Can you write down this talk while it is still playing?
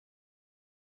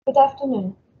Good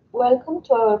afternoon. Welcome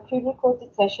to our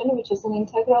pre-recorded session, which is an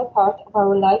integral part of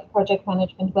our live project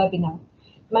management webinar.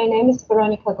 My name is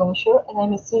Veronica Gonshur, and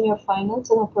I'm a Senior Finance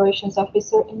and Operations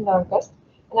Officer in Léargas,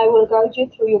 and I will guide you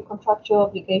through your contractual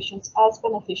obligations as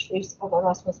beneficiaries of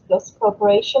Erasmus Plus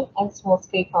cooperation and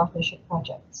small-scale partnership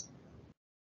projects.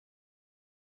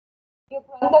 Your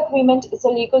grant agreement is a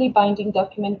legally binding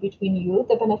document between you,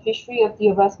 the beneficiary of the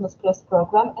Erasmus Plus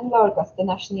program, and Léargas, the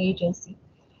national agency.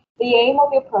 The aim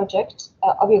of your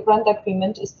grant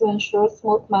agreement is to ensure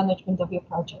smooth management of your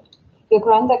project. Your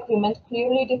grant agreement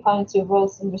clearly defines your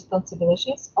roles and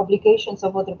responsibilities, obligations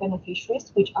of other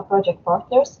beneficiaries, which are project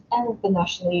partners, and the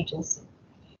national agency.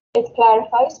 It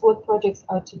clarifies what projects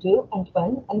are to do and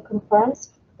when, and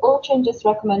confirms all changes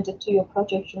recommended to your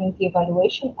project during the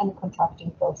evaluation and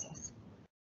contracting process.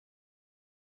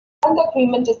 The grant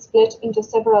agreement is split into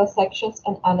several sections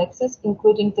and annexes,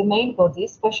 including the main body,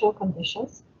 special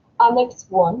conditions, Annex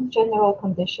 1, General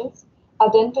Conditions,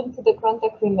 Addendum to the Grant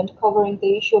Agreement covering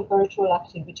the issue of virtual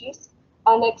activities,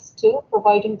 Annex 2,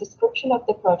 providing description of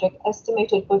the project,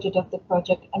 estimated budget of the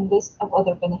project, and list of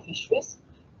other beneficiaries,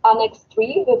 Annex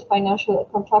 3 with financial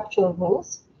and contractual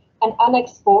rules, and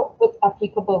Annex 4 with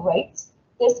applicable rates.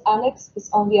 This annex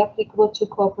is only applicable to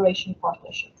cooperation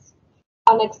partnerships.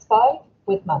 Annex 5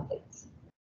 with mandates.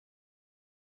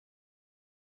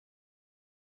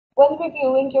 When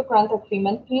reviewing your grant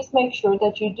agreement, please make sure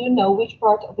that you do know which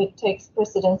part of it takes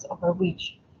precedence over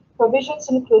which. Provisions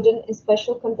included in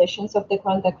special conditions of the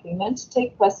grant agreement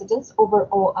take precedence over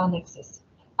all annexes.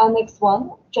 Annex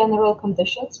 1, General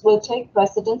Conditions, will take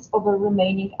precedence over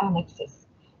remaining annexes.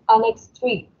 Annex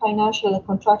 3, Financial and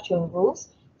Contractual Rules,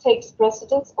 takes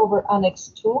precedence over Annex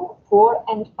 2, 4,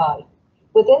 and 5.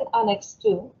 Within Annex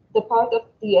 2, the part of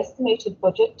the estimated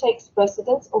budget takes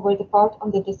precedence over the part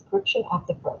on the description of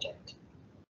the project.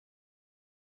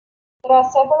 There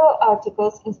are several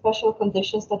articles in special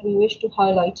conditions that we wish to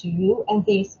highlight to you, and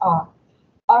these are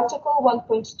Article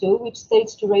 1.2, which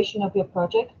states duration of your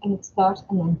project and its start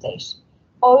and end date.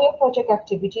 All your project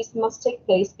activities must take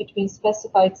place between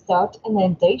specified start and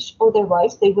end date,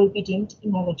 otherwise they will be deemed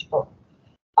ineligible.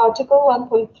 Article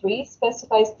 1.3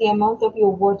 specifies the amount of your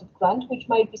awarded grant, which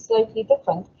might be slightly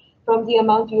different from the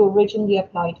amount you originally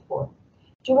applied for.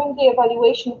 During the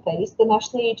evaluation phase, the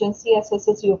national agency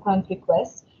assesses your grant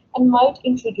requests and might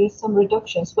introduce some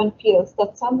reductions when feels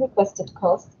that some requested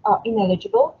costs are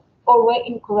ineligible or were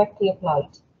incorrectly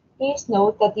applied. Please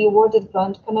note that the awarded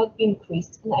grant cannot be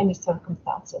increased in any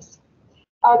circumstances.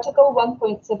 Article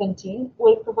 1.17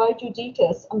 will provide you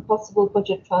details on possible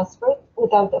budget transfer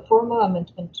without a formal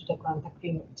amendment to the grant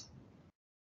agreement.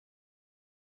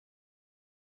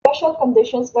 Special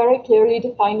conditions very clearly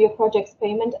define your project's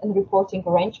payment and reporting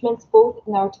arrangements, both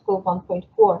in Article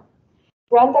 1.4.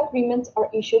 Grant agreements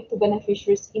are issued to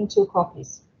beneficiaries in 2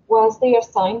 copies. Whilst they are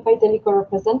signed by the legal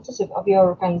representative of your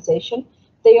organization,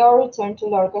 they are returned to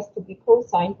Léargas to be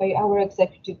co-signed by our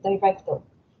Executive Director.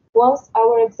 Once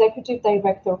our Executive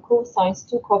Director co-signs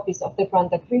 2 copies of the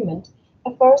grant agreement,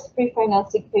 a first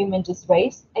pre-financing payment is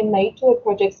raised and made to a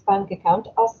project's bank account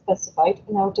as specified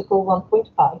in Article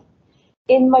 1.5.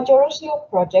 In majority of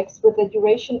projects with a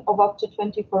duration of up to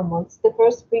 24 months, the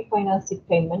first pre-financing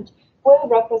payment will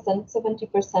represent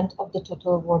 70% of the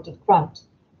total awarded grant.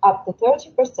 Up to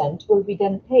 30% will be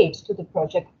then paid to the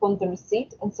project upon the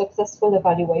receipt and successful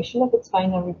evaluation of its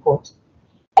final report.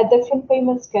 A different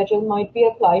payment schedule might be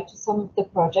applied to some of the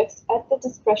projects at the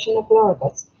discretion of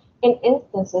Léargas in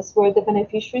instances where the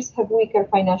beneficiaries have weaker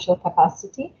financial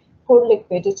capacity, poor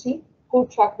liquidity, poor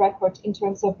track record in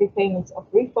terms of repayments of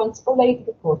refunds or late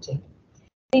reporting.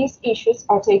 These issues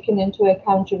are taken into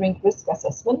account during risk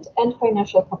assessment and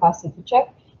financial capacity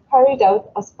check carried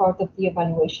out as part of the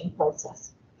evaluation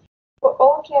process. For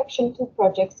all KA2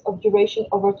 projects of duration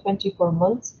over 24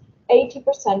 months,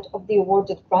 80% of the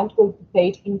awarded grant will be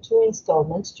paid in 2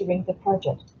 installments during the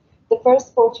project. The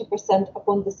first 40%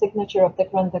 upon the signature of the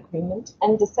grant agreement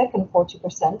and the second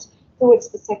 40% towards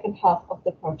the second half of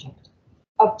the project.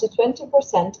 Up to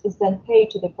 20% is then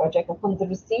paid to the project upon the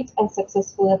receipt and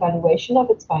successful evaluation of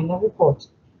its final report.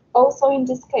 Also in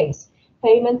this case,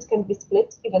 payments can be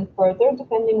split even further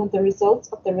depending on the results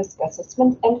of the risk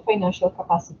assessment and financial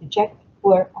capacity check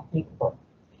where applicable.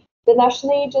 The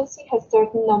national agency has a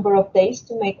certain number of days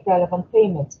to make relevant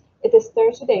payments. It is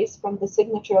 30 days from the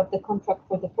signature of the contract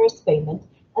for the first payment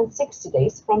and 60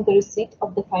 days from the receipt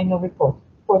of the final report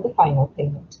for the final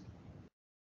payment.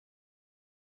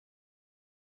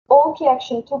 All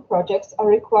KA2 projects are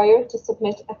required to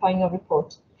submit a final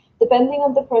report. Depending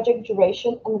on the project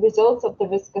duration and results of the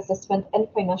risk assessment and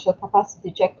financial capacity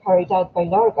check carried out by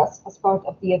Léargas as part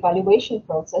of the evaluation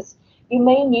process, you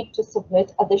may need to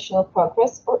submit additional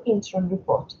progress or interim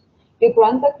report. Your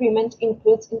grant agreement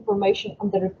includes information on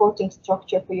the reporting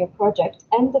structure for your project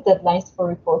and the deadlines for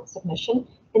report submission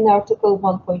in Article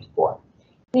 1.4.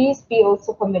 Please be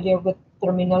also familiar with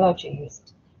terminology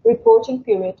used. Reporting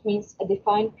period means a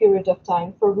defined period of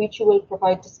time for which you will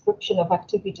provide description of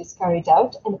activities carried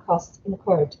out and costs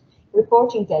incurred.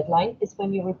 Reporting deadline is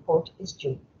when your report is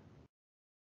due.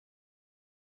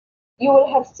 You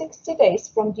will have 60 days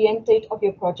from the end date of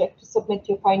your project to submit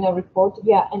your final report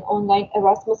via an online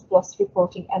Erasmus Plus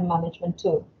reporting and management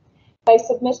tool. By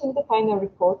submitting the final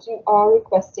report, you are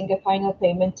requesting a final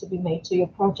payment to be made to your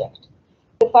project.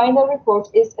 The final report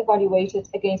is evaluated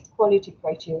against quality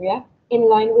criteria in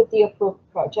line with the approved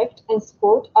project and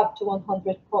scored up to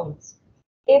 100 points.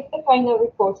 If the final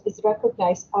report is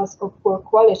recognized as of poor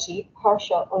quality,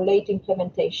 partial or late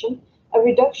implementation, a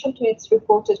reduction to its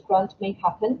reported grant may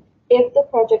happen if the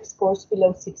project scores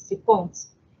below 60 points.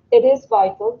 It is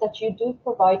vital that you do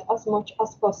provide as much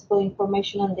as possible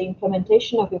information on the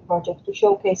implementation of your project to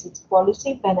showcase its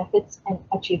quality, benefits, and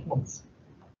achievements.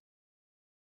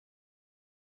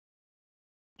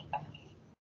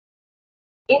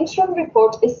 Interim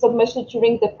report is submitted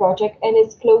during the project and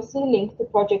is closely linked to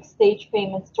project stage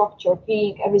payment structure,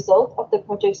 being a result of the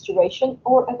project's duration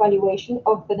or evaluation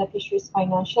of beneficiaries'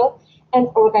 financial and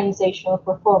organizational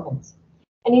performance.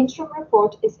 An interim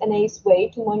report is an ace way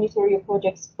to monitor your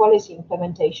project's quality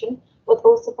implementation, but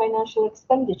also financial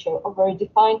expenditure over a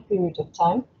defined period of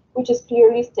time, which is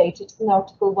clearly stated in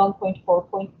Article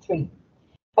 1.4.3.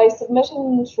 By submitting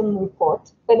an interim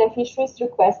report, beneficiaries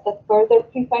request that further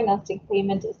pre-financing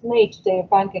payment is made to their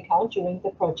bank account during the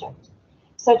project.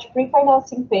 Such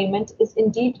pre-financing payment is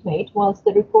indeed made once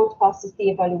the report passes the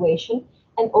evaluation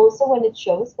and also when it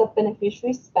shows that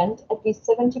beneficiaries spent at least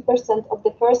 70% of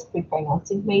the first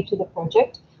pre-financing made to the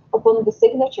project upon the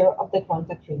signature of the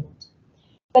grant agreement.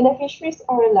 Beneficiaries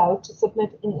are allowed to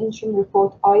submit an interim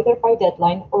report either by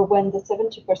deadline or when the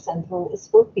 70% rule is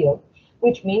fulfilled,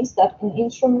 which means that an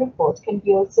interim report can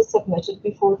be also submitted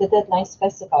before the deadline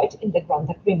specified in the grant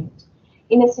agreement.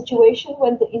 In a situation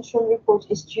when the interim report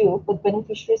is due but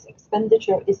beneficiary's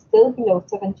expenditure is still below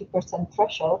 70%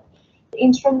 threshold, the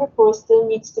interim report still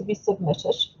needs to be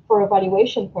submitted for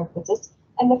evaluation purposes,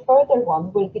 and a further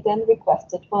one will be then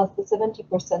requested once the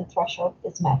 70% threshold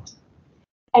is met.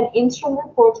 An interim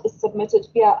report is submitted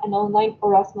via an online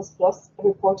Erasmus Plus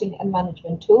reporting and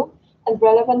management tool, and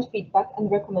relevant feedback and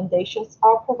recommendations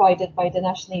are provided by the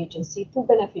national agency to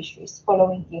beneficiaries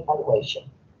following the evaluation.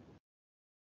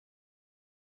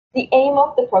 The aim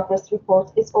of the progress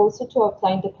report is also to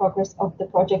outline the progress of the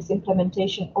project's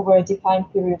implementation over a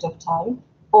defined period of time,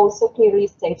 also clearly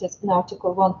stated in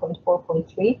Article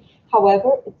 1.4.3.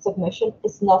 However, its submission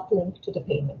is not linked to the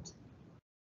payment.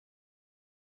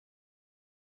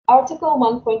 Article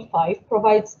 1.5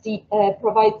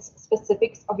 provides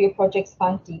specifics of your project's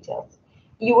bank details.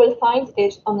 You will find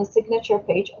it on the signature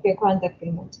page of your grant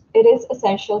agreement. It is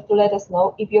essential to let us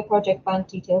know if your project bank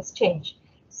details change.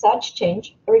 Such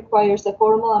change requires a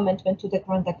formal amendment to the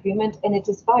grant agreement, and it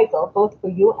is vital, both for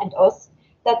you and us,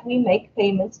 that we make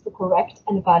payments to correct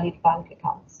and valid bank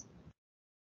accounts.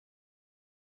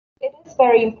 It is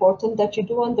very important that you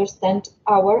do understand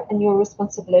our and your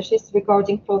responsibilities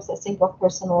regarding processing of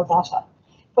personal data.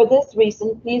 For this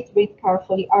reason, please read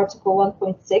carefully Article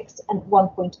 1.6 and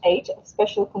 1.8 of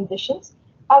Special Conditions,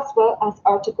 as well as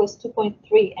Articles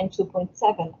 2.3 and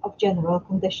 2.7 of General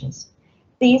Conditions.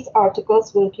 These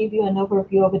articles will give you an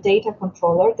overview of a data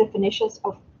controller, definitions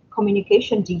of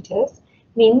communication details,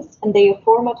 means, and their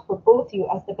format for both you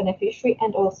as the beneficiary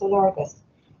and also Léargas.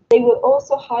 They will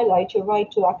also highlight your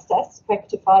right to access,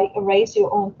 rectify, erase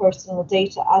your own personal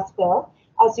data, as well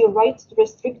as your right to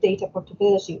restrict data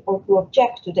portability or to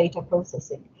object to data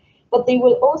processing. But they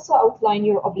will also outline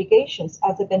your obligations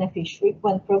as a beneficiary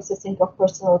when processing of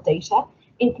personal data,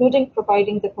 including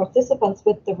providing the participants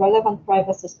with the relevant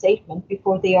privacy statement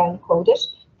before they are encoded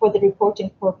for the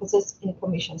reporting purposes in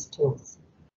Commission's tools.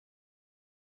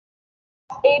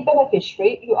 As a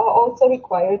beneficiary, you are also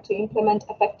required to implement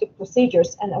effective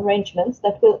procedures and arrangements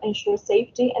that will ensure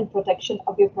safety and protection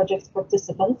of your project's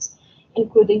participants,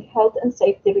 including health and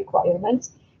safety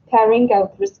requirements, carrying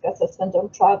out risk assessment on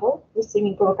travel,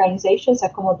 receiving organizations,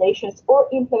 accommodations, or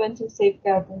implementing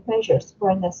safeguarding measures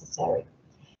where necessary.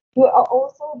 You are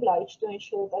also obliged to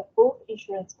ensure that both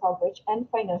insurance coverage and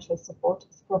financial support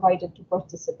is provided to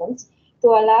participants to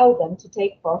allow them to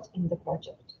take part in the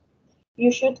project.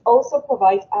 You should also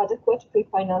provide adequate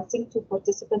pre-financing to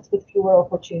participants with fewer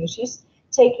opportunities,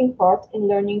 taking part in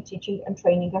learning, teaching, and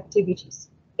training activities.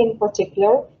 In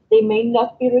particular, they may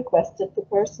not be requested to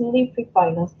personally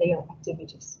pre-finance their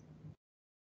activities.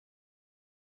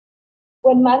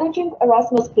 When managing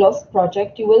Erasmus Plus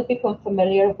project, you will become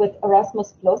familiar with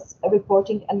Erasmus Plus, a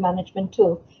reporting and management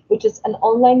tool, which is an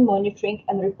online monitoring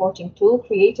and reporting tool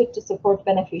created to support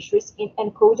beneficiaries in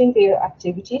encoding their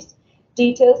activities,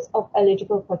 details of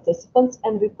eligible participants,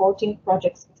 and reporting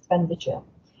project's expenditure.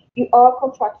 You are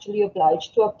contractually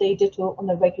obliged to update the tool on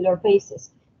a regular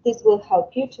basis. This will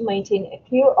help you to maintain a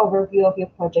clear overview of your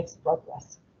project's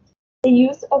progress. The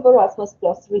use of Erasmus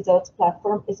Plus results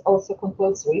platform is also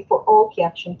compulsory for all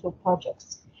KA2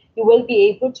 projects. You will be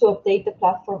able to update the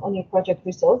platform on your project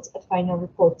results at final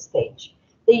report stage.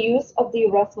 The use of the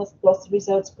Erasmus Plus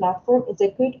results platform is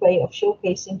a good way of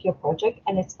showcasing your project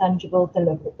and its tangible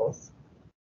deliverables.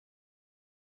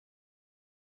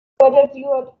 Whether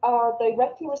you are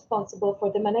directly responsible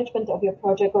for the management of your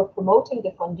project or promoting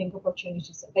the funding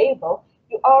opportunities available,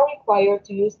 you are required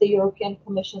to use the European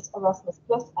Commission's Erasmus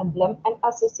Plus emblem and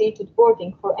associated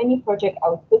wording for any project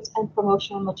outputs and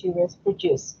promotional materials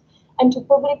produced, and to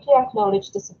publicly acknowledge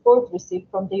the support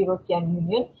received from the European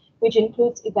Union, which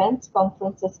includes events,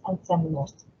 conferences, and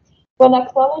seminars. When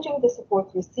acknowledging the support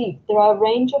received, there are a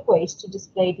range of ways to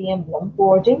display the emblem,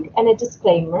 wording, and a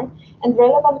disclaimer, and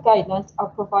relevant guidelines are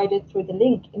provided through the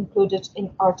link included in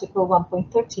Article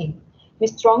 1.13. We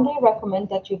strongly recommend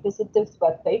that you visit this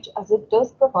webpage as it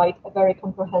does provide a very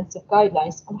comprehensive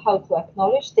guidelines on how to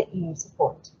acknowledge the EU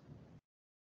support.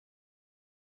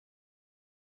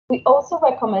 We also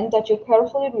recommend that you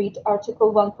carefully read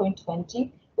Article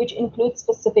 1.20, which includes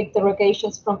specific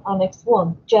derogations from Annex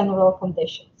 1, General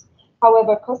Conditions.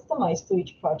 However customized to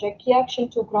each project,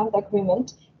 KA2 grant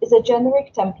agreement is a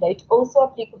generic template also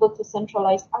applicable to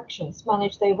centralized actions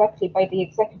managed directly by the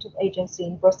executive agency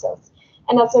in Brussels.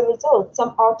 And as a result,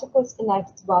 some articles in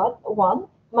Annex 1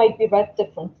 might be read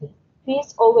differently.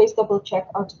 Please always double-check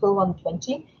Article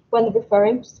 120 when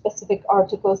referring to specific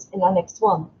articles in Annex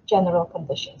 1, General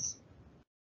Conditions.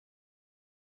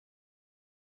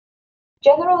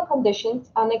 General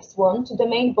Conditions, Annex 1 to the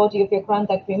main body of your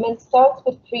grant agreement starts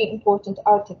with 3 important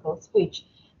articles, which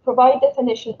provide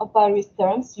definition of various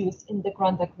terms used in the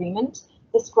grant agreement,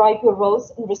 describe your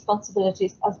roles and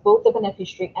responsibilities as both the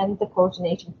beneficiary and the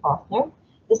coordinating partner,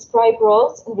 describe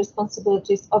roles and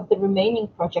responsibilities of the remaining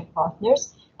project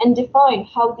partners, and define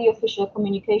how the official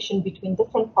communication between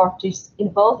different parties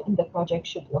involved in the project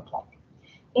should look like.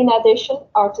 In addition,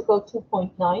 Article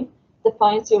 2.9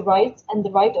 defines your rights and the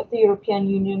right of the European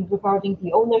Union regarding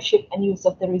the ownership and use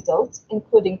of the results,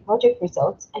 including project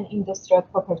results and industrial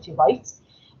property rights,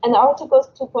 and Articles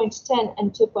 2.10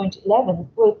 and 2.11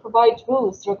 will provide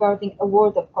rules regarding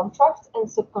award of contracts and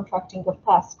subcontracting of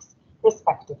tasks,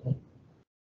 respectively.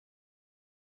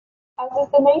 As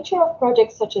is the nature of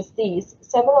projects such as these,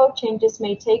 several changes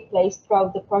may take place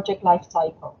throughout the project life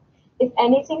cycle. If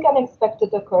anything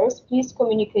unexpected occurs, please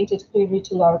communicate it clearly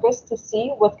to Léargas to see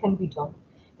what can be done.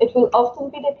 It will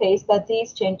often be the case that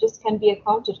these changes can be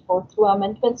accounted for through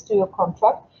amendments to your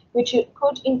contract, which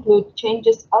could include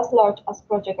changes as large as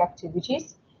project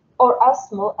activities or as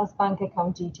small as bank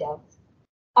account details.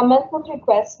 Amendment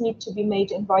requests need to be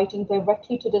made in writing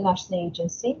directly to the national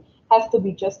agency, have to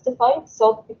be justified,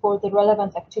 solved before the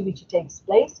relevant activity takes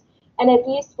place, and at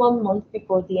least 1 month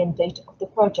before the end date of the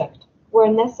project. Where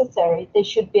necessary, they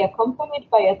should be accompanied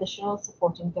by additional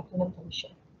supporting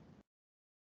documentation.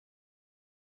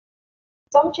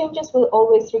 Some changes will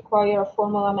always require a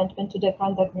formal amendment to the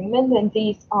grant agreement, and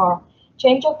these are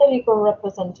change of the legal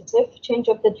representative, change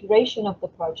of the duration of the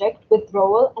project,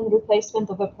 withdrawal and replacement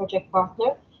of a project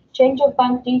partner, change of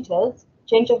bank details,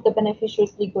 change of the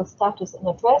beneficiary's legal status and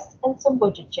address, and some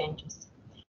budget changes.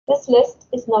 This list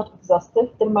is not exhaustive.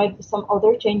 There might be some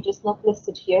other changes not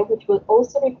listed here, which will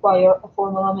also require a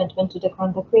formal amendment to the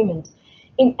grant agreement.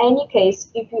 In any case,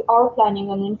 if you are planning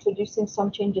on introducing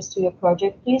some changes to your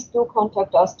project, please do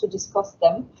contact us to discuss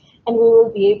them, and we will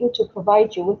be able to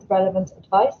provide you with relevant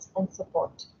advice and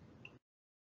support.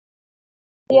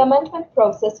 The amendment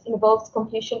process involves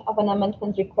completion of an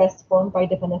amendment request form by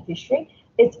the beneficiary,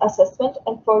 its assessment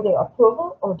and further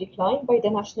approval or decline by the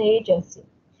national agency.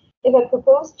 If a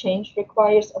proposed change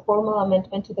requires a formal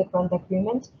amendment to the grant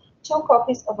agreement, 2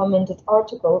 copies of amended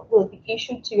article will be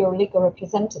issued to your legal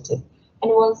representative,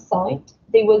 and once signed,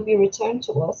 they will be returned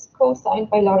to us,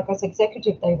 co-signed by Léargas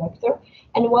Executive Director,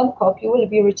 and 1 copy will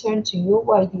be returned to you,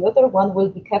 while the other one will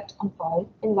be kept on file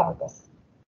in Léargas.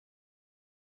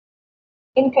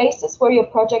 In cases where your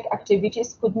project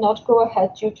activities could not go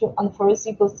ahead due to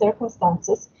unforeseeable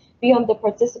circumstances beyond the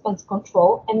participant's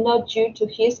control and not due to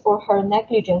his or her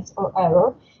negligence or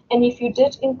error, and if you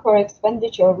did incur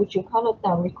expenditure which you cannot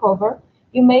now recover,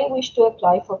 you may wish to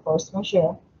apply for force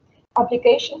majeure.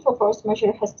 Application for force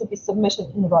majeure has to be submitted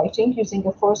in writing using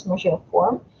a force majeure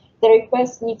form. The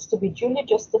request needs to be duly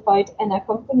justified and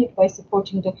accompanied by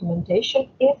supporting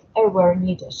documentation if or where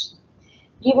needed.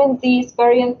 Given these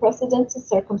very unprecedented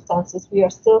circumstances we are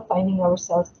still finding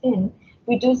ourselves in,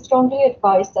 we do strongly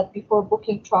advise that before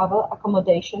booking travel,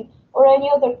 accommodation, or any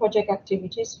other project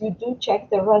activities, you do check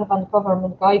the relevant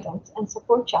government guidance and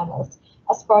support channels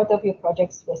as part of your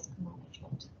project's risk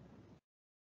management.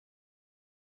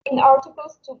 In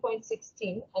Articles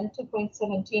 2.16 and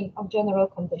 2.17 of General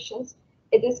Conditions,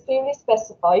 it is clearly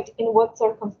specified in what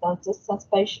circumstances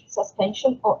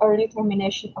suspension or early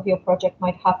termination of your project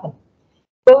might happen.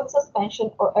 Both suspension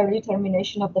or early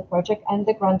termination of the project and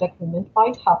the grant agreement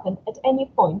might happen at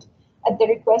any point at the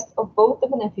request of both the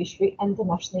beneficiary and the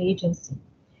national agency.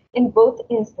 In both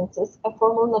instances, a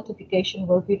formal notification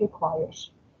will be required.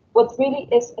 What really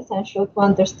is essential to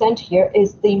understand here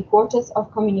is the importance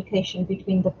of communication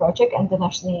between the project and the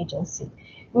national agency.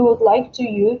 We would like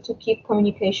you to keep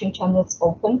communication channels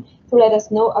open to let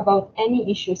us know about any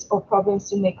issues or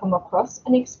problems you may come across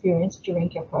and experience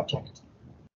during your project.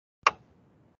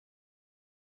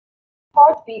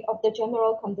 Part B of the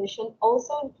General Condition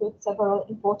also includes several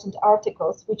important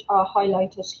articles which are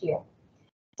highlighted here.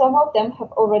 Some of them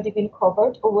have already been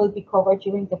covered or will be covered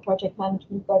during the project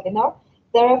management webinar.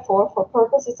 Therefore, for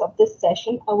purposes of this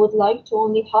session, I would like to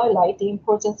only highlight the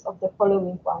importance of the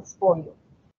following ones for you.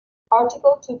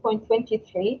 Article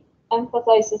 2.23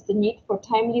 emphasizes the need for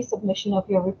timely submission of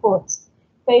your reports.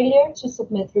 Failure to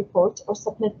submit reports or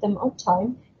submit them on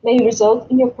time may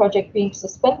result in your project being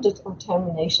suspended or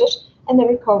terminated and the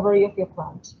recovery of your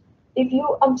grant. If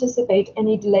you anticipate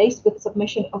any delays with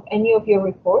submission of any of your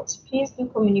reports, please do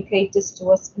communicate this to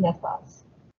us in advance.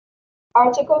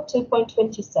 Article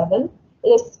 2.27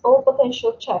 lists all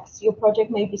potential checks your project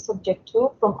may be subject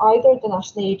to from either the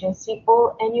national agency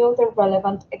or any other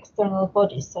relevant external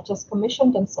bodies, such as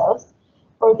Commission themselves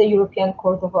or the European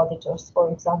Court of Auditors,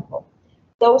 for example.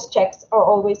 Those checks are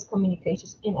always communicated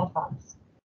in advance.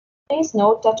 Please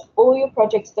note that all your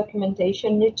project's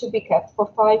documentation needs to be kept for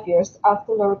 5 years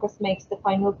after Léargas makes the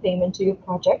final payment to your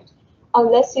project,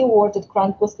 unless the awarded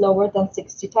grant was lower than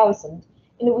 60,000,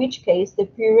 in which case the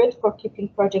period for keeping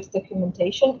project's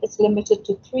documentation is limited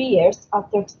to 3 years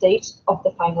after the date of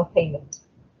the final payment.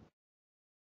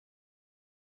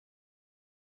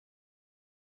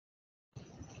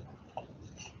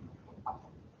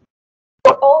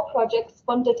 For all projects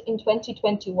funded in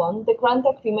 2021, the grant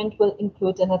agreement will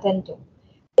include an addendum.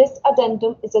 This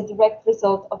addendum is a direct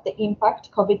result of the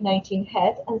impact COVID-19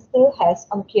 had and still has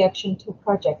on KA2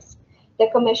 projects. The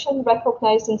Commission,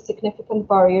 recognizing significant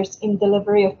barriers in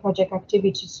delivery of project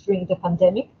activities during the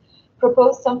pandemic,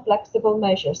 proposed some flexible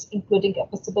measures, including a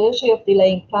possibility of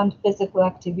delaying planned physical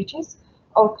activities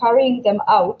or carrying them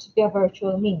out via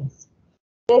virtual means.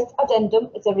 This addendum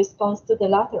is a response to the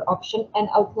latter option and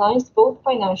outlines both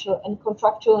financial and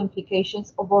contractual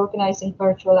implications of organizing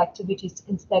virtual activities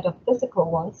instead of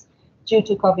physical ones due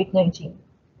to COVID-19.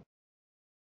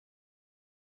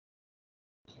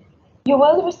 You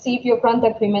will receive your grant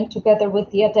agreement together with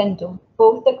the addendum.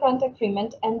 Both the grant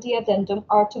agreement and the addendum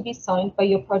are to be signed by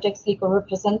your project's legal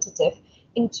representative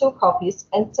in 2 copies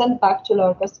and sent back to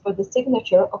Léargas for the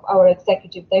signature of our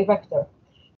executive director.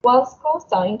 Whilst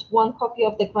co-signed, 1 copy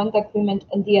of the grant agreement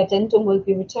and the addendum will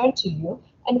be returned to you,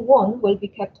 and 1 will be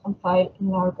kept on file in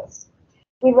Léargas.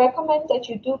 We recommend that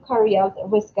you do carry out a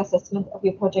risk assessment of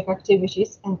your project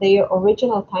activities and their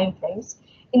original timeframes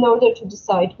in order to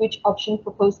decide which option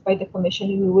proposed by the Commission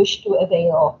you wish to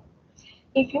avail of.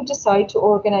 If you decide to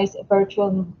organize a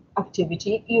virtual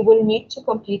activity, you will need to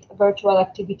complete a virtual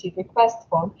activity request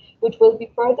form, which will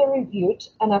be further reviewed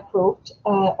and approved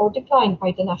or declined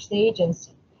by the national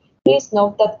agency. Please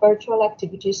note that virtual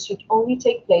activities should only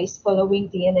take place following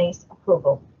DNA's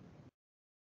approval.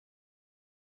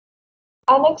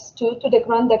 Annex 2 to the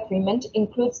grant agreement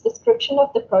includes description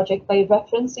of the project by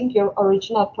referencing your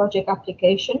original project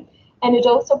application, and it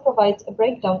also provides a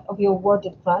breakdown of your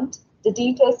awarded grant, the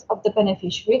details of the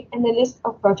beneficiary, and a list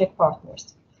of project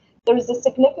partners. There is a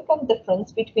significant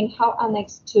difference between how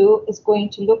Annex 2 is going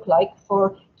to look like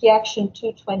for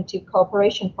KA220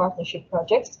 cooperation partnership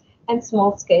projects and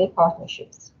small-scale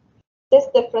partnerships. This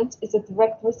difference is a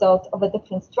direct result of a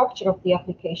different structure of the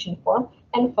application form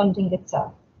and funding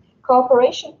itself.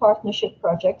 Cooperation partnership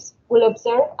projects will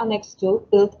observe Annex 2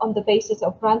 built on the basis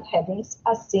of grant headings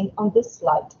as seen on this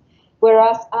slide,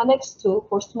 whereas Annex 2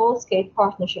 for small-scale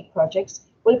partnership projects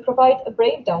will provide a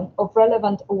breakdown of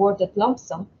relevant awarded lump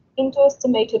sum into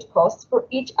estimated costs for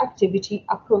each activity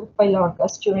approved by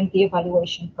Léargas during the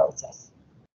evaluation process.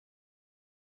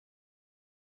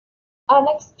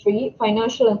 Annex 3,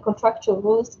 Financial and Contractual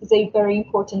Rules, is a very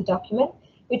important document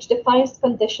which defines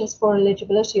conditions for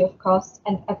eligibility of costs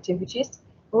and activities,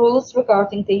 rules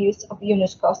regarding the use of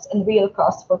unit costs and real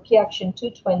costs for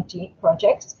KA220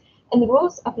 projects, and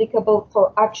rules applicable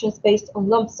for actions based on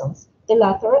lump sums, the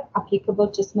latter applicable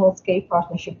to small-scale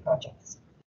partnership projects.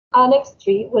 Annex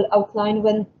 3 will outline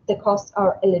when the costs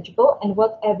are eligible and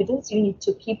what evidence you need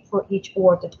to keep for each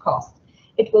awarded cost.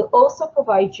 It will also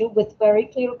provide you with very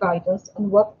clear guidance on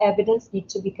what evidence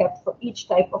needs to be kept for each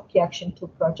type of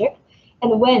KA2 project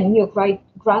and when your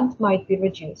grant might be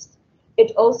reduced.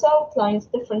 It also outlines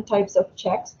different types of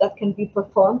checks that can be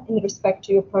performed in respect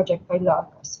to your project by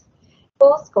Léargas.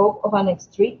 Full scope of Annex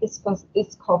 3 is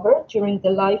covered during the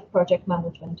live project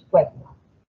management webinar.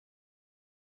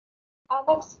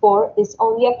 Annex 4 is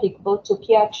only applicable to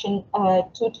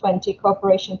KA220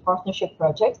 cooperation partnership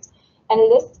projects and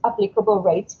lists applicable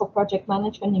rates for project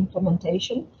management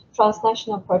implementation,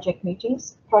 transnational project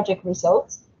meetings, project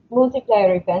results,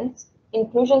 multiplier events,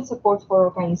 inclusion support for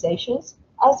organizations,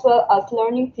 as well as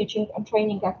learning, teaching, and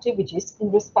training activities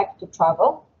in respect to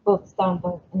travel, both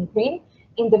standard and green,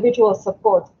 individual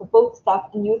support for both staff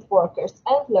and youth workers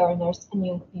and learners and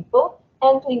young people,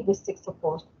 and linguistic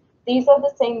support. These are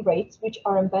the same rates which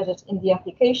are embedded in the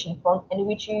application form and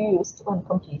which you used when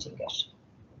completing it.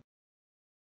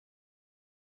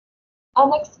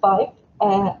 Annex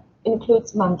 5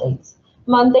 includes mandates.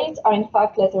 Mandates are in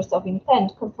fact letters of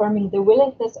intent confirming the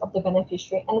willingness of the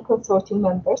beneficiary and consortium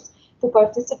members to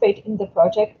participate in the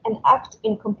project and act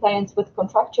in compliance with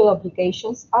contractual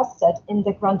obligations as set in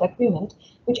the grant agreement,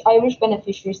 which Irish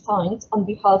beneficiary signs on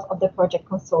behalf of the project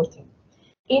consortium.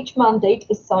 Each mandate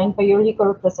is signed by your legal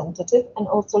representative and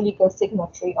also legal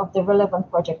signatory of the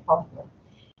relevant project partner.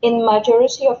 In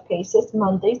majority of cases,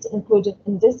 mandates included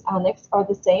in this annex are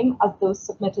the same as those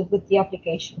submitted with the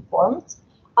application forms,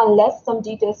 unless some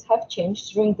details have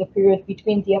changed during the period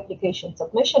between the application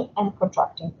submission and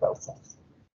contracting process.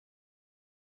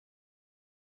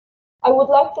 I would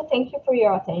like to thank you for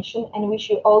your attention and wish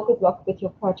you all good luck with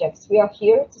your projects. We are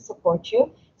here to support you,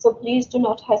 so please do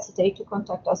not hesitate to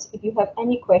contact us if you have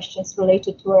any questions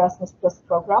related to Erasmus Plus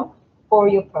program or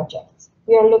your projects.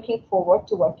 We are looking forward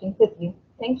to working with you.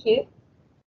 Thank you.